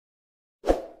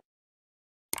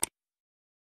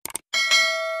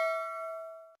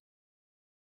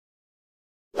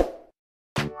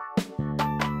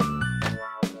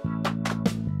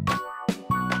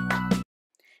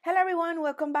Hello everyone,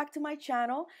 welcome back to my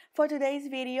channel. For today's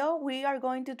video, we are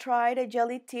going to try the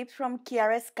jelly tips from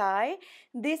Kiara Sky.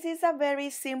 This is a very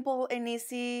simple and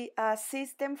easy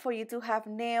system for you to have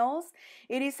nails.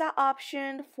 It is an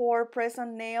option for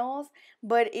press-on nails,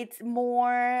 but it's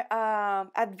more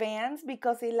advanced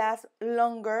because it lasts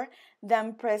longer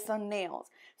than press-on nails.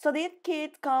 So this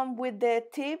kit comes with the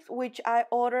tips, which I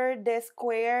ordered the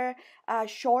square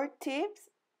short tips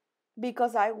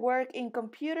because I work in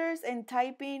computers and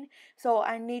typing, so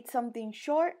I need something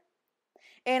short.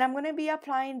 And I'm going to be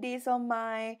applying this on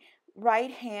my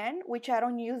right hand, which I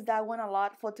don't use that one a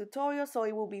lot for tutorials, so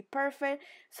it will be perfect,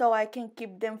 so I can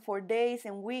keep them for days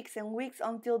and weeks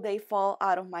until they fall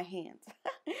out of my hands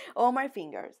or my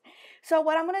fingers. So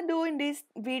what I'm going to do in this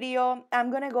video, I'm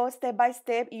going to go step by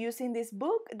step using this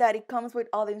book that it comes with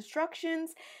all the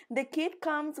instructions. The kit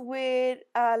comes with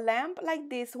a lamp like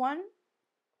this one.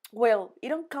 Well, it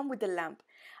don't come with the lamp.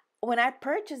 When I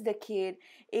purchased the kit,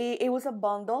 it was a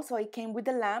bundle, so it came with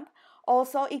the lamp.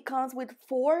 Also, it comes with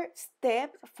 4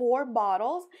 steps, 4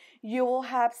 bottles. You will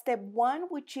have step 1,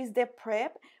 which is the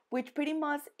prep, which pretty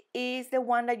much is the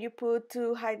one that you put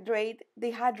to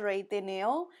dehydrate the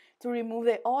nail, to remove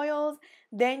the oils.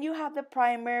 Then you have the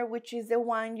primer, which is the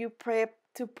one you prep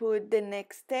to put the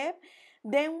next step.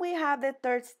 Then we have the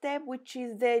third step, which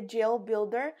is the gel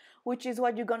builder, which is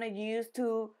what you're gonna use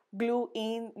to glue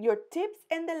in your tips.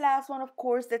 And the last one, of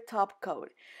course, the top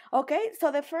coat. Okay,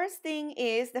 so the first thing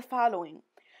is the following.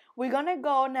 We're gonna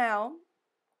go now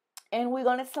and we're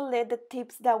gonna select the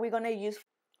tips that we're gonna use.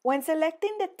 When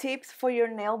selecting the tips for your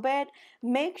nail bed,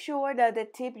 make sure that the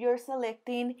tip you're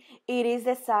selecting, it is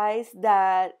the size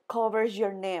that covers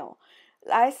your nail.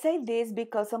 I say this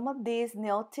because some of these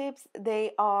nail tips,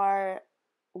 they are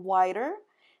wider,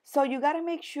 so you got to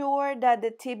make sure that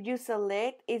the tip you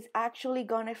select is actually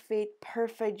gonna fit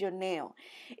perfect your nail.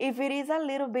 If it is a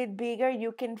little bit bigger,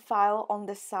 you can file on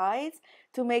the sides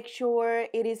to make sure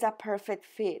it is a perfect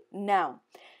fit. Now,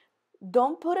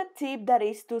 don't put a tip that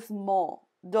is too small.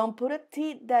 Don't put a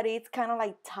tip that is kind of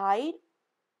like tight.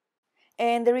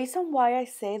 And the reason why I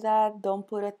say that don't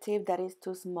put a tip that is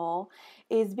too small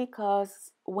is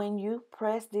because when you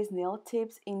press these nail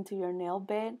tips into your nail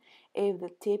bed, if the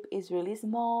tip is really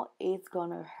small, it's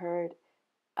gonna hurt.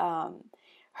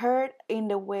 Hurt in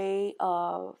the way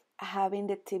of having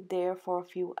the tip there for a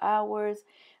few hours,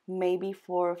 maybe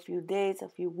for a few days, a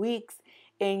few weeks,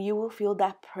 and you will feel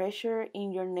that pressure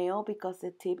in your nail because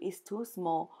the tip is too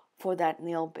small for that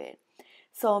nail bed.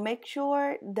 So make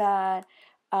sure that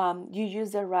you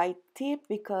use the right tip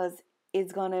because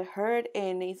it's gonna hurt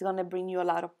and it's gonna bring you a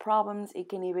lot of problems. It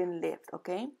can even lift,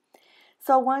 okay?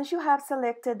 So once you have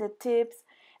selected the tips,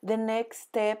 the next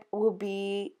step will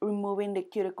be removing the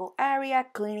cuticle area,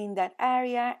 cleaning that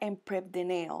area, and prep the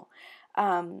nail.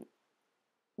 Um,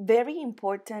 Very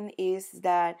important is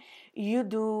that you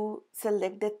do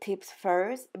select the tips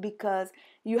first because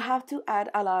you have to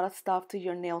add a lot of stuff to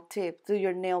your nail tip, to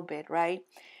your nail bed, right?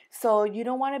 So you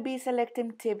don't want to be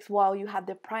selecting tips while you have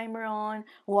the primer on,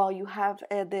 while you have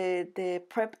the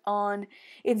prep on.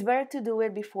 It's better to do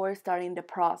it before starting the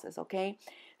process, okay?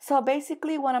 So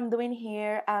basically what I'm doing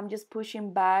here, I'm just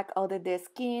pushing back all the dead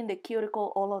skin, the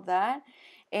cuticle, all of that.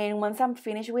 And once I'm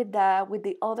finished with that, with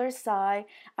the other side,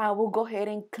 I will go ahead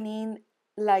and clean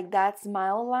like that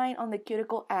smile line on the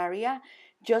cuticle area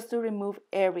just to remove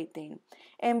everything.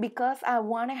 And because I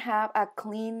want to have a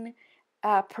clean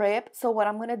prep, so what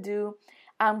I'm going to do,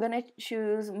 I'm going to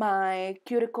choose my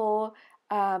cuticle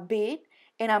bit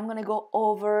and I'm going to go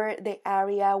over the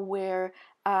area where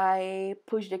I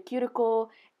push the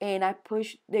cuticle and I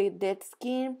push the dead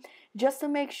skin just to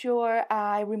make sure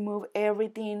I remove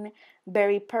everything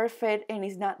very perfect and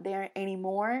it's not there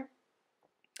anymore.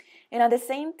 And at the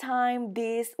same time,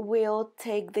 this will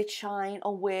take the shine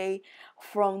away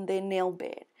from the nail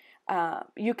bed.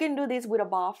 You can do this with a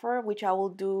buffer, which I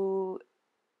will do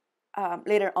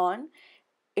later on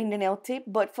in the nail tip.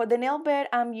 But for the nail bed,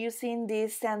 I'm using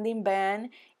this sanding band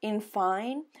in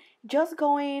fine, just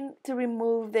going to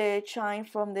remove the shine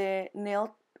from the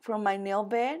nail from my nail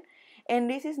bed. And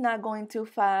this is not going too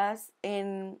fast,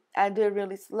 and I do it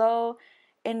really slow.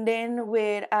 And then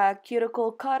with a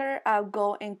cuticle cutter, I'll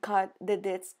go and cut the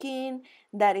dead skin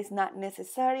that is not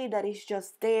necessary, that is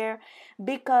just there,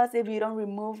 because if you don't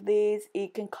remove this,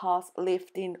 it can cause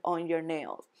lifting on your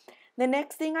nails. The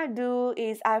next thing I do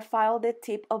is I file the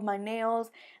tip of my nails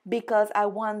because I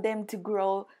want them to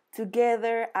grow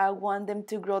together. I want them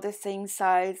to grow the same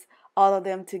size, all of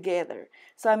them together.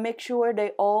 So I make sure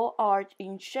they all are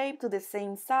in shape to the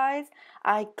same size.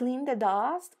 I clean the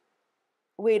dust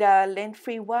with a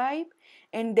lint-free wipe,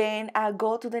 and then I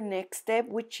go to the next step,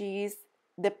 which is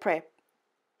the prep.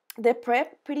 The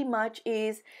prep pretty much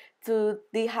is to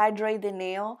dehydrate the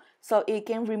nail so it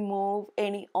can remove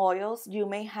any oils you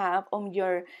may have on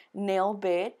your nail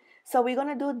bed. So we're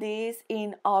gonna do this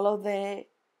in all of the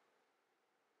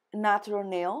natural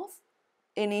nails,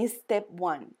 and it's step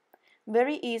one.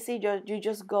 Very easy, you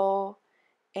just go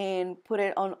and put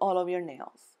it on all of your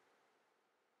nails.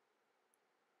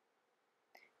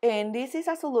 And this is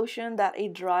a solution that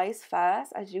it dries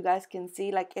fast, as you guys can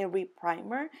see, like every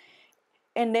primer.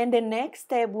 And then the next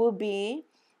step will be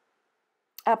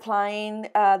applying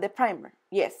the primer.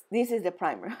 Yes, this is the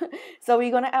primer. So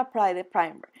we're gonna apply the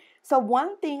primer. So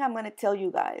one thing I'm gonna tell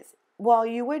you guys, while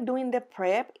you were doing the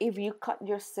prep, if you cut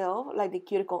yourself, like the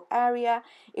cuticle area,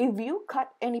 if you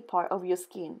cut any part of your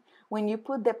skin, when you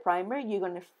put the primer, you're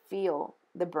gonna feel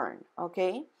the burn,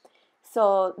 okay?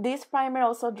 So this primer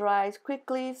also dries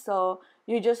quickly, so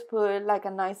you just put like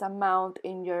a nice amount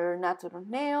in your natural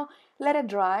nail, let it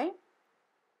dry,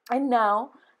 and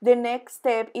now the next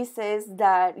step, it says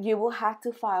that you will have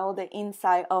to file the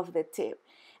inside of the tip.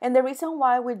 And the reason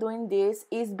why we're doing this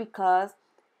is because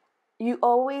I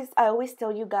always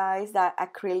tell you guys that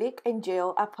acrylic and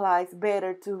gel applies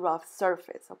better to rough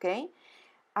surface, okay?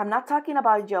 I'm not talking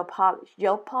about gel polish.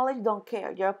 Gel polish don't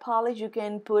care. Gel polish, you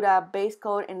can put a base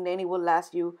coat and then it will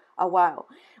last you a while.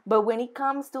 But when it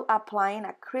comes to applying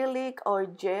acrylic or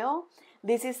gel,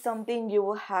 this is something you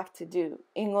will have to do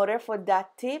in order for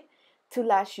that tip to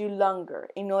last you longer,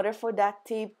 in order for that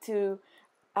tip to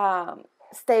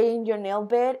stay in your nail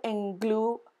bed and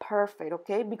glue perfect,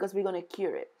 okay? Because we're gonna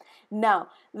cure it. Now,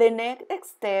 the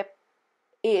next step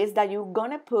is that you're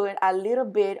gonna put a little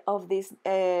bit of this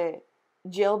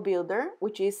gel builder,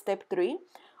 which is step 3,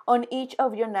 on each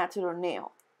of your natural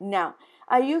nail. Now,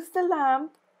 I used the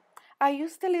lamp. I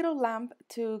used a little lamp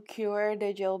to cure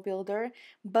the gel builder,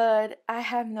 but I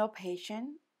have no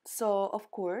patience. So,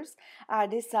 of course, I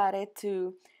decided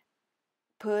to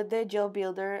put the gel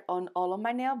builder on all of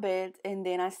my nail beds, and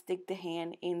then I stick the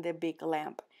hand in the big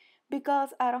lamp because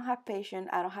I don't have patience,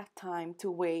 I don't have time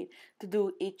to wait to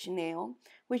do each nail,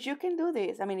 which you can do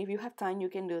this. I mean, if you have time, you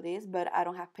can do this, but I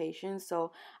don't have patience.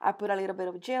 So I put a little bit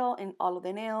of gel in all of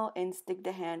the nail and stick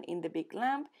the hand in the big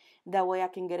lamp. That way I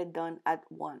can get it done at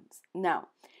once. Now,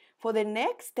 for the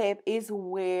next step is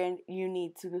where you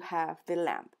need to have the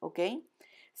lamp, okay?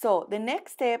 So the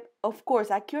next step, of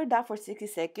course, I cured that for 60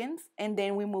 seconds and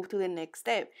then we move to the next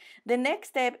step. The next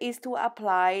step is to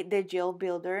apply the gel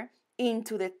builder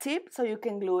into the tip so you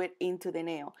can glue it into the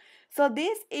nail. So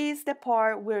this is the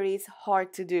part where it's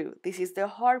hard to do. This is the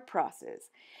hard process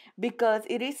because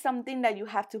it is something that you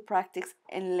have to practice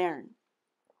and learn.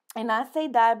 And I say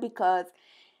that because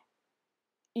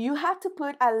you have to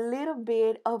put a little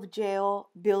bit of gel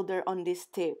builder on this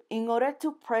tip in order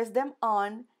to press them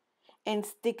on and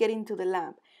stick it into the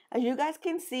lamp. As you guys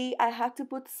can see, I have to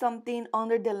put something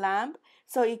under the lamp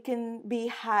so it can be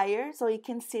higher, so it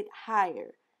can sit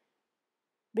higher.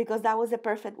 Because that was the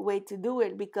perfect way to do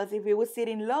it. Because if it was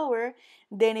sitting lower,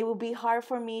 then it would be hard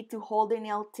for me to hold the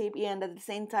nail tip and at the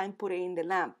same time put it in the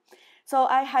lamp. So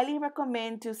I highly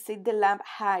recommend to sit the lamp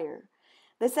higher.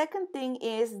 The second thing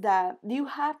is that you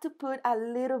have to put a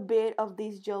little bit of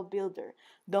this gel builder.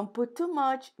 Don't put too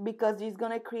much because it's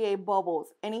going to create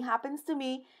bubbles. And it happens to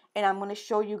me, and I'm going to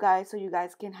show you guys so you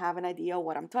guys can have an idea of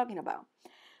what I'm talking about.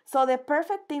 So the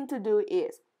perfect thing to do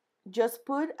is just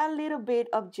put a little bit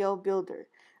of gel builder.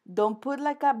 Don't put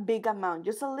like a big amount,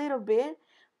 just a little bit.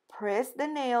 Press the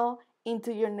nail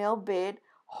into your nail bed,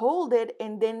 hold it,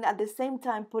 and then at the same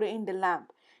time put it in the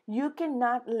lamp. You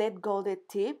cannot let go the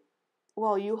tip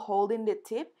while you holding the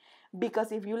tip,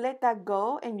 because if you let that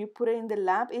go and you put it in the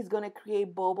lamp, it's going to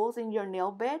create bubbles in your nail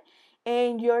bed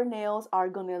and your nails are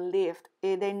going to lift.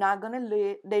 They're not going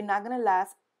to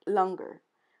last longer.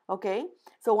 Okay?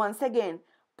 So once again,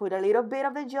 put a little bit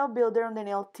of the gel builder on the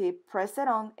nail tip, press it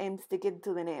on and stick it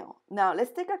to the nail. Now,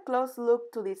 let's take a close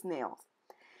look to these nails.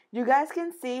 You guys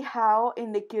can see how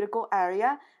in the cuticle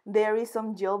area there is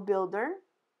some gel builder.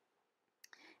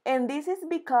 And this is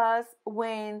because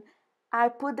when I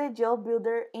put the gel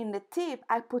builder in the tip,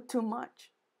 I put too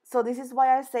much. So this is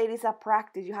why I say it is a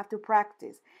practice. You have to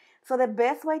practice. So the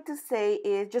best way to say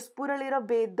is just put a little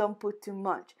bit, don't put too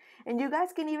much. And you guys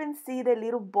can even see the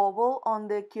little bubble on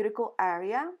the cuticle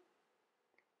area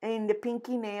and the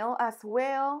pinky nail as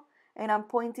well. And I'm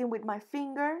pointing with my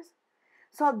fingers.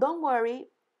 So don't worry,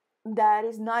 that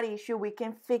is not an issue. We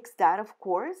can fix that, of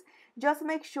course. Just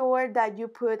make sure that you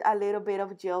put a little bit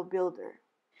of gel builder.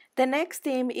 The next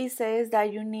thing, it says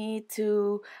that you need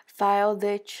to file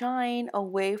the shine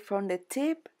away from the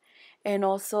tip And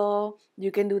also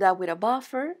you can do that with a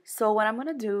buffer. So what I'm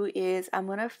gonna do is I'm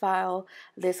gonna file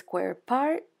the square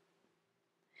part,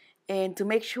 and to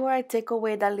make sure I take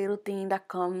away that little thing that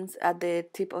comes at the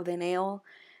tip of the nail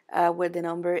where the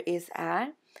number is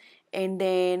at. And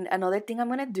then another thing I'm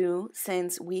gonna do,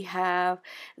 since we have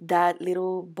that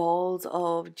little balls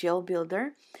of gel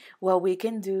builder, what we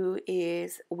can do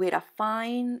is with a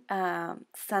fine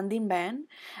sanding band,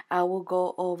 I will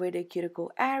go over the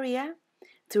cuticle area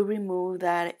to remove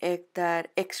that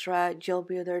extra gel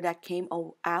builder that came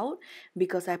out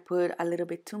because I put a little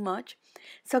bit too much.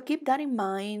 So keep that in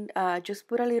mind. Just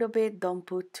put a little bit, don't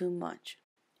put too much.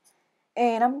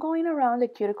 And I'm going around the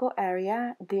cuticle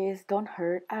area. This don't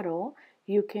hurt at all.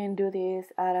 You can do this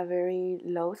at a very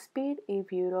low speed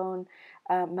if you don't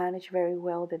manage very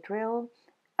well the drill.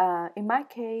 In my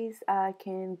case, I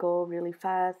can go really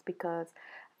fast because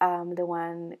the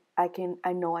one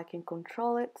I know I can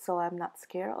control it, so I'm not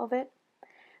scared of it.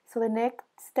 So the next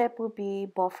step will be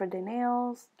buffer the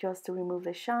nails just to remove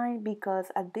the shine, because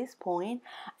at this point,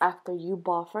 after you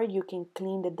buffer, you can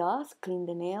clean the dust, clean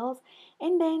the nails,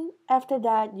 and then after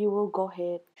that you will go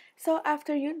ahead. So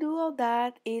after you do all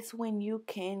that is when you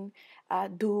can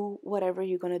do whatever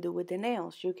you're gonna do with the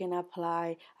nails. You can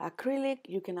apply acrylic,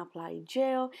 you can apply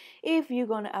gel. If you're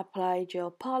gonna apply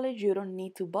gel polish, you don't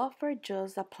need to buffer,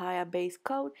 just apply a base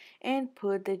coat and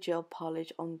put the gel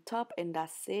polish on top, and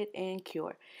that's it, and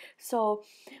cure. So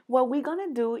what we're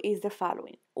gonna do is the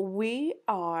following. We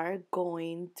are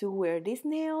going to wear these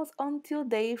nails until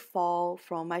they fall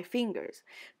from my fingers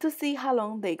to see how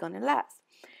long they're gonna last.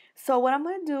 So what I'm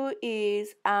gonna do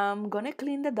is I'm gonna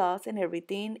clean the dust and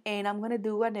everything, and I'm gonna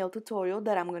do a nail tutorial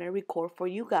that I'm gonna record for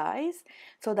you guys.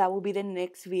 So that will be the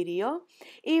next video.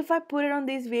 If I put it on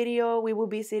this video, we will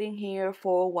be sitting here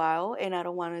for a while, and I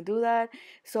don't want to do that.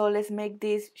 So let's make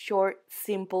this short,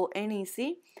 simple, and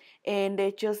easy. And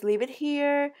let's just leave it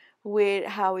here with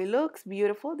how it looks.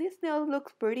 Beautiful. This nail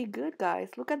looks pretty good, guys.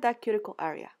 Look at that cuticle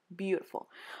area. Beautiful.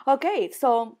 Okay,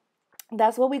 so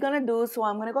that's what we're gonna do. So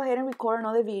I'm gonna go ahead and record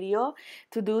another video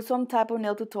to do some type of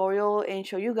nail tutorial and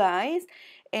show you guys.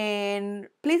 And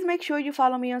please make sure you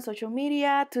follow me on social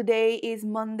media. Today is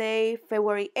Monday,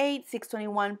 February 8th,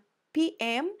 6:21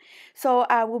 p.m. So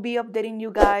I will be updating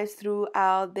you guys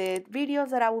throughout the videos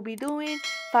that I will be doing.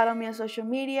 Follow me on social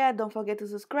media. Don't forget to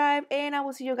subscribe, and I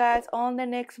will see you guys on the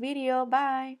next video.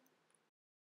 Bye.